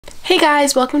Hey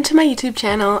guys, welcome to my YouTube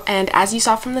channel, and as you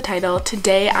saw from the title,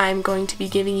 today I'm going to be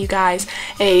giving you guys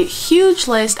a huge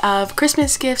list of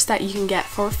Christmas gifts that you can get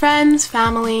for friends,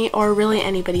 family, or really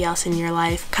anybody else in your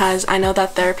life, because I know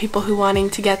that there are people who are wanting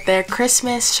to get their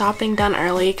Christmas shopping done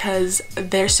early because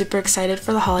they're super excited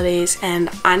for the holidays, and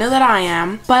I know that I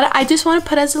am. But I just want to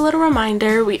put as a little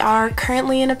reminder, we are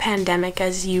currently in a pandemic,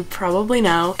 as you probably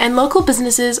know, and local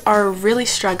businesses are really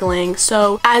struggling,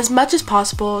 so as much as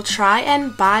possible, try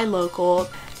and buy local.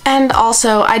 And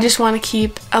also, I just want to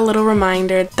keep a little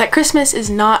reminder that Christmas is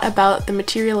not about the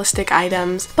materialistic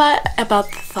items, but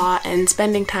about the thought and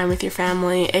spending time with your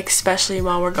family, especially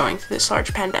while we're going through this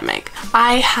large pandemic.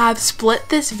 I have split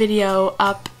this video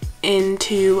up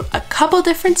into a couple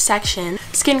different sections: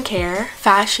 skincare,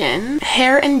 fashion,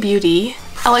 hair and beauty,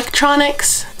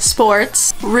 electronics,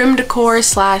 sports, room decor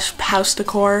 / house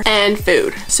decor, and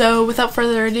food. So without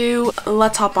further ado,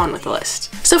 let's hop on with the list.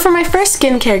 So for my first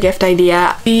skincare gift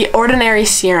idea, the Ordinary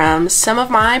serums. Some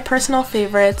of my personal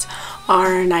favorites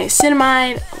are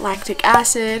niacinamide, lactic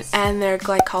acid, and their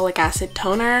glycolic acid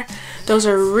toner. Those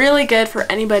are really good for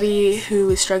anybody who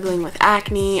is struggling with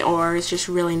acne or is just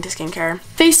really into skincare.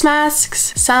 Face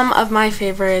masks. Some of my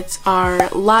favorites are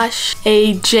Lush,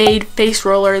 a jade face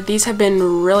roller. These have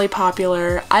been really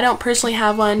popular. I don't personally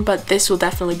have one, but this will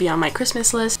definitely be on my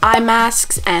Christmas list. Eye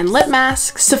masks and lip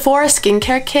masks. Sephora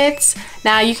skincare kits.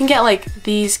 Now you can get like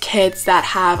these kits that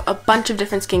have a bunch of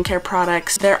different skincare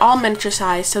products. They're all miniature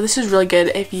size, so this is really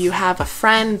good if you have a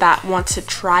friend that wants to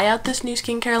try out this new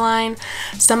skincare line.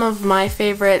 Some of my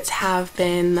favorites have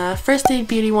been the First Aid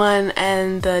Beauty one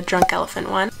and the Drunk Elephant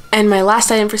one. And my last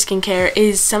item for skincare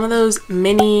is some of those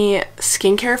mini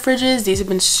skincare fridges. These have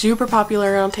been super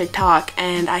popular on TikTok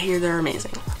and I hear they're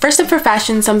amazing. First up for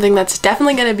fashion, something that's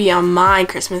definitely going to be on my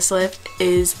Christmas list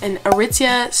is an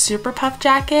Aritzia Super Puff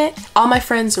jacket. All my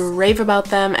friends rave about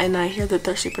them and I hear that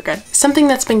they're super good. Something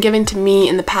that's been given to me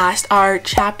in the past are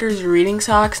Chapters reading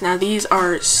socks. Now these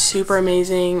are super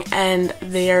amazing and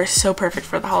they are so perfect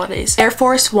for the holidays. Air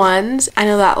Force Ones. I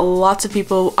know that lots of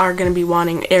people are going to be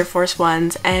wanting Air Force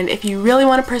Ones, and if you really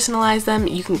want to personalize them,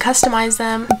 you can customize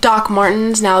them. Doc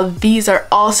Martens. Now these are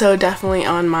also definitely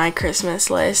on my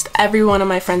Christmas list. Every one of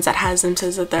my friends that has them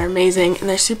says that they're amazing and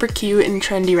they're super cute and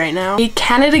trendy right now. A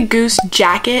Canada Goose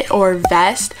jacket or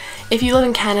vest. If you live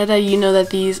in Canada, you know that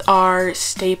these are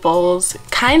staples,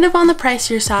 kind of on the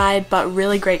pricier side, but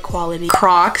really great quality.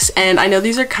 Crocs, and I know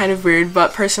these are kind of weird,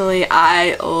 but personally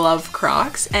I love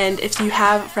Crocs, and if you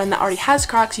have a friend that already has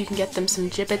Crocs, you can get them some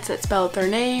Jibbitz that spell out their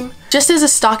name. Just as a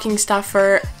stocking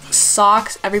stuffer,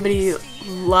 socks. Everybody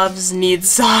needs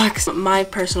socks. My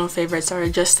personal favorites are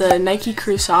just the Nike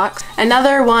Crew socks.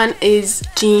 Another one is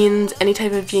jeans, any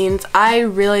type of jeans. I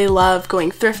really love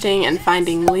going thrifting and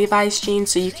finding Levi's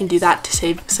jeans, so you can do that to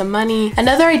save some money.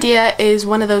 Another idea is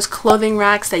one of those clothing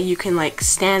racks that you can like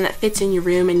stand that fits in your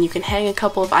room and you can hang a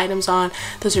couple of items on.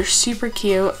 Those are super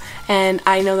cute and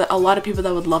I know that a lot of people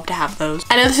that would love to have those.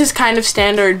 I know this is kind of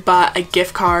standard, but a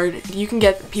gift card. You can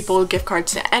get people gift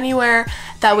cards to anywhere.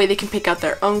 That way they can pick out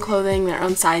their own clothing, their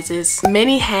own sizes.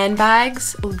 Mini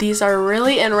handbags. These are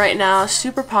really in right now,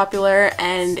 super popular,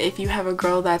 and if you have a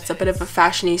girl that's a bit of a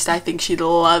fashionista, I think she'd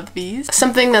love these.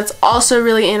 Something that's also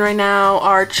really in right now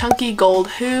are chunky gold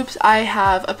hoops. I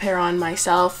have a pair on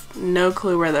myself. No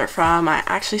clue where they're from. I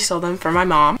actually stole them from my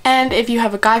mom. And if you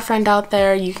have a guy friend out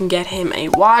there, you can get him a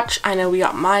watch. I know we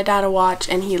got my dad a watch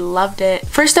and he loved it.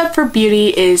 First up for beauty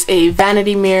is a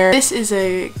vanity mirror. This is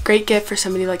a great gift for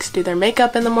somebody who likes to do their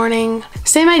makeup in the morning.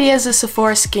 Same idea as the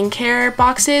Sephora skincare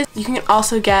boxes. You can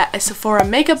also get a Sephora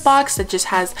makeup box that just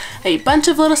has a bunch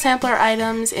of little sampler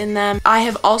items in them. I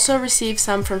have also received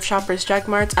some from Shoppers Drug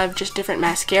Marts of just different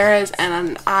mascaras,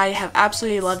 and I have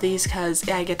absolutely loved these because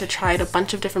I get to try out a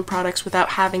bunch of different products without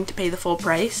having to pay the full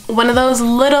price. One of those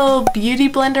little beauty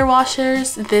blender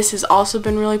washers. This has also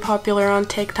been really popular on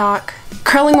TikTok.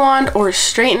 Curling wand or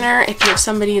straightener if you have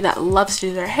somebody that loves to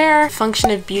do their hair. Function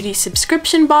of Beauty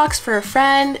subscription box for a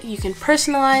friend. You can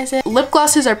personalize it. Lip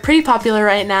glosses are pretty popular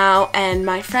right now, and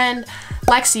my friend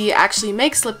Lexi actually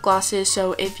makes lip glosses,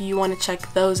 so if you want to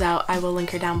check those out, I will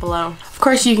link her down below. Of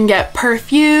course, you can get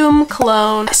perfume,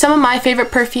 cologne. Some of my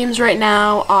favorite perfumes right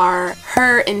now are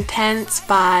Her Intense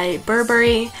by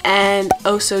Burberry and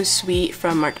Oh So Sweet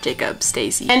from Marc Jacobs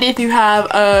Stacy. And if you have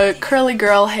a curly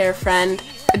girl hair friend,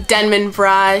 a Denman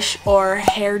brush, or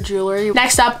hair jewelry.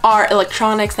 Next up are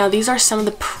electronics. Now these are some of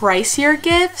the pricier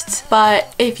gifts,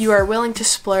 but if you are willing to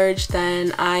splurge,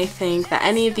 then I think that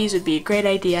any of these would be a great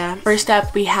idea. First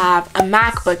up, we have a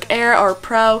MacBook Air or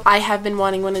Pro. I have been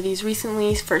wanting one of these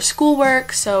recently for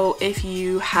schoolwork, so if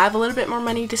you have a little bit more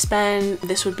money to spend,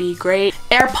 this would be great.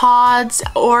 AirPods,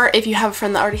 or if you have a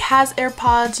friend that already has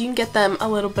AirPods, you can get them a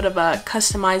little bit of a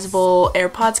customizable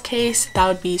AirPods case. That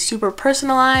would be super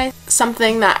personalized.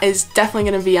 Something that is definitely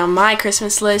going to be on my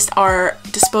Christmas list are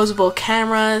disposable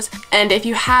cameras, and if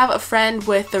you have a friend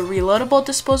with the reloadable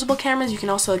disposable cameras, you can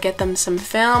also get them some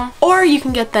film, or you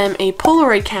can get them a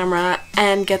Polaroid camera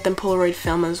and get them Polaroid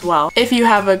film as well. If you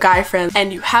have a guy friend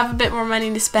and you have a bit more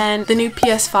money to spend, the new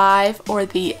PS5 or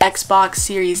the Xbox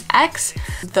Series X,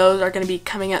 those are going to be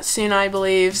coming out soon, I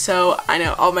believe, so I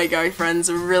know all my guy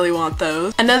friends really want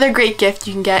those. Another great gift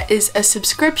you can get is a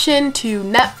subscription to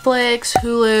Netflix,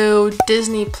 Hulu,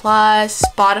 Disney Plus,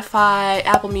 Spotify,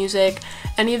 Apple Music.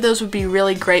 Any of those would be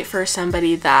really great for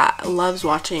somebody that loves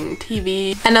watching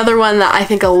TV. Another one that I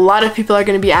think a lot of people are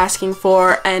going to be asking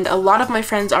for, and a lot of my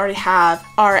friends already have,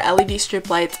 are LED strip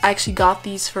lights. I actually got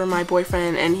these for my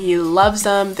boyfriend and he loves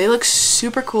them. They look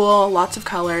super cool, lots of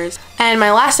colors. And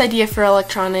my last idea for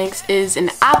electronics is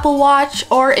an Apple Watch,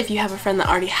 or if you have a friend that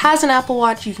already has an Apple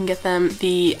Watch, you can get them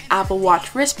the Apple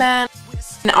Watch wristband.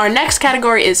 And our next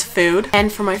category is food,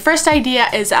 and for my first idea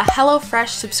is a HelloFresh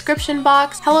subscription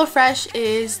box. HelloFresh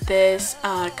is this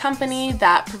company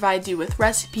that provides you with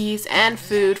recipes and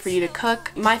food for you to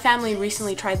cook. My family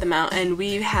recently tried them out and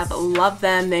we have loved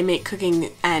them. They make cooking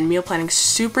and meal planning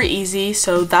super easy,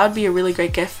 so that would be a really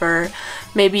great gift for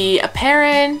maybe a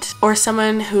parent or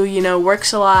someone who, you know,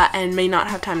 works a lot and may not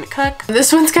have time to cook.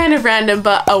 This one's kind of random,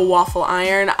 but a waffle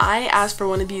iron. I asked for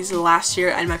one of these last year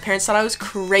and my parents thought I was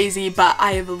crazy, but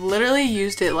I have literally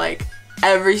used it like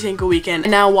every single weekend.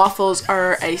 And now waffles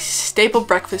are a staple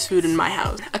breakfast food in my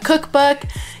house. A cookbook,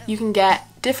 you can get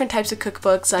different types of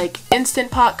cookbooks like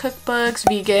Instant Pot cookbooks,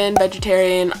 vegan,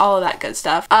 vegetarian, all of that good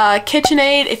stuff.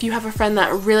 KitchenAid, if you have a friend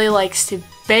that really likes to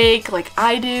bake like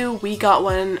I do. We got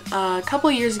one a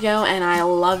couple years ago and I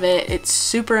love it. It's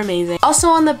super amazing. Also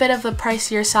on the bit of the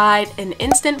pricier side, an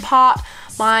Instant Pot.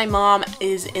 My mom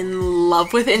is in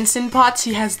love with Instant Pots.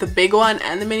 She has the big one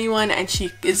and the mini one and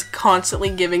she is constantly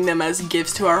giving them as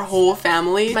gifts to our whole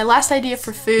family. My last idea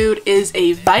for food is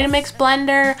a Vitamix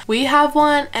blender. We have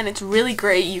one and it's really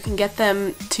great. You can get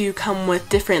them to come with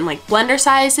different like blender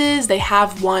sizes. They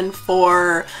have one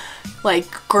for like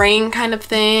grain kind of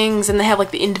things and they have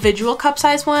like the individual cup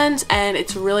size ones, and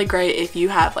it's really great if you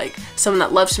have like someone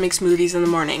that loves to make smoothies in the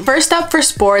morning. First up for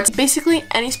sports, basically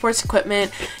any sports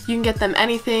equipment. You can get them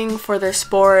anything for their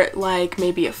sport, like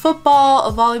maybe a football,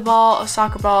 a volleyball, a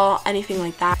soccer ball, anything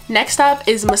like that. Next up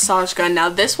is a massage gun. Now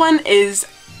this one is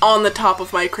on the top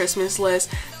of my Christmas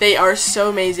list. They are so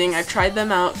amazing. I've tried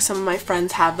them out. Some of my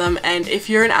friends have them, and if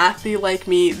you're an athlete like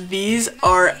me, these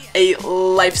are a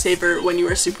lifesaver when you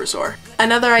are super sore.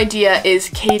 Another idea is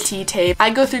KT tape.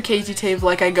 I go through KT tape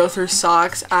like I go through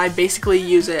socks. I basically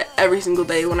use it every single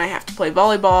day when I have to play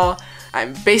volleyball.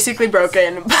 I'm basically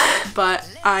broken, but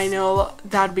I know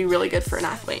that'd be really good for an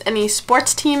athlete. Any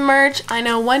sports team merch? I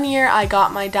know one year I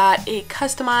got my dad a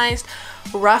customized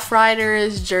Rough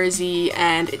Riders jersey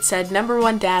and it said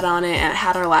 #1 dad on it and it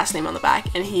had our last name on the back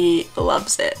and he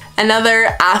loves it.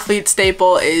 Another athlete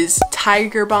staple is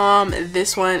Tiger Bomb.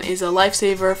 This one is a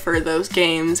lifesaver for those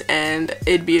games and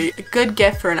it'd be a good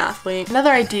gift for an athlete.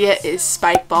 Another idea is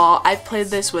Spike Ball. I've played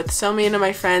this with so many of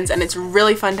my friends and it's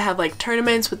really fun to have like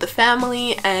tournaments with the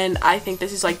family, and I think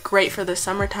this is like great for the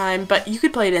summertime, but you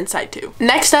could play it inside too.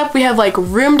 Next up we have like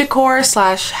room decor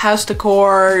slash house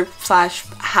decor slash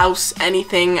house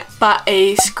anything, but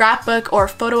a scrapbook or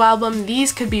photo album.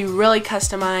 These could be really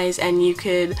customized and you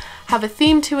could have a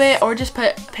theme to it or just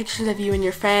put pictures of you and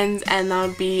your friends, and that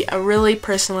would be a really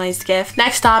personalized gift.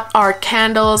 Next up are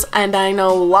candles, and I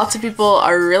know lots of people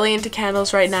are really into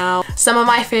candles right now. Some of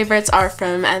my favorites are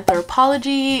from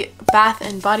Anthropologie, Bath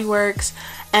and Body Works,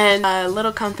 and a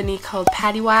little company called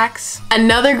Patty Wax.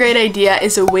 Another great idea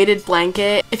is a weighted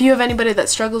blanket. If you have anybody that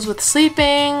struggles with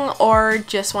sleeping or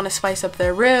just want to spice up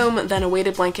their room, then a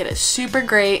weighted blanket is super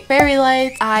great. Fairy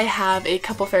lights. I have a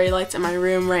couple fairy lights in my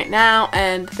room right now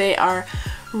and they are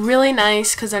really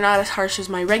nice because they're not as harsh as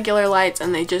my regular lights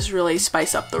and they just really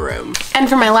spice up the room. And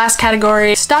for my last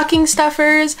category, stocking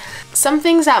stuffers. Some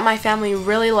things that my family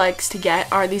really likes to get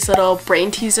are these little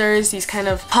brain teasers, these kind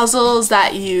of puzzles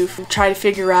that you try to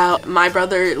figure out. My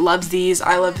brother loves these,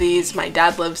 I love these, my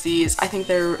dad loves these. I think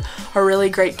they're a really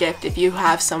great gift if you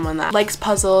have someone that likes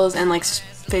puzzles and likes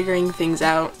figuring things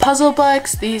out. Puzzle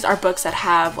books, these are books that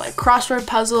have like crossword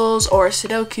puzzles or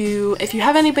Sudoku. If you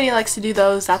have anybody who likes to do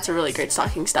those, that's a really great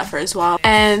stocking stuffer as well.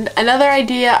 And another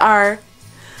idea are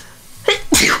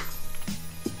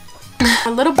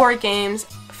little board games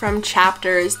from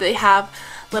Chapters. They have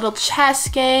little chess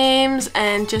games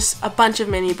and just a bunch of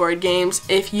mini board games.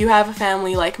 If you have a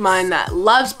family like mine that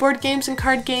loves board games and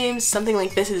card games, something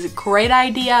like this is a great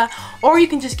idea. Or you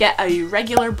can just get a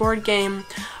regular board game.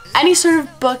 Any sort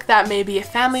of book that maybe a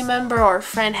family member or a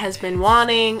friend has been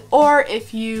wanting, or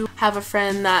if you have a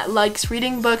friend that likes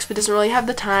reading books but doesn't really have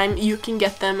the time, you can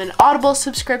get them an Audible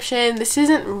subscription. This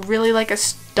isn't really like a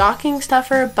stocking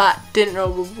stuffer, but didn't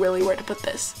know really where to put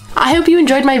this. I hope you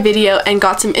enjoyed my video and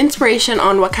got some inspiration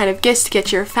on what kind of gifts to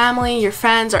get your family, your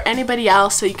friends, or anybody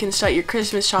else so you can start your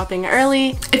Christmas shopping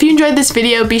early. If you enjoyed this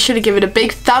video, be sure to give it a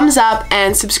big thumbs up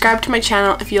and subscribe to my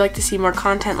channel if you like to see more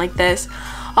content like this.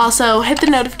 Also, hit the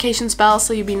notifications bell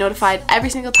so you'll be notified every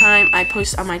single time I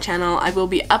post on my channel. I will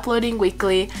be uploading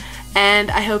weekly,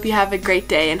 and I hope you have a great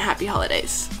day and happy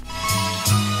holidays.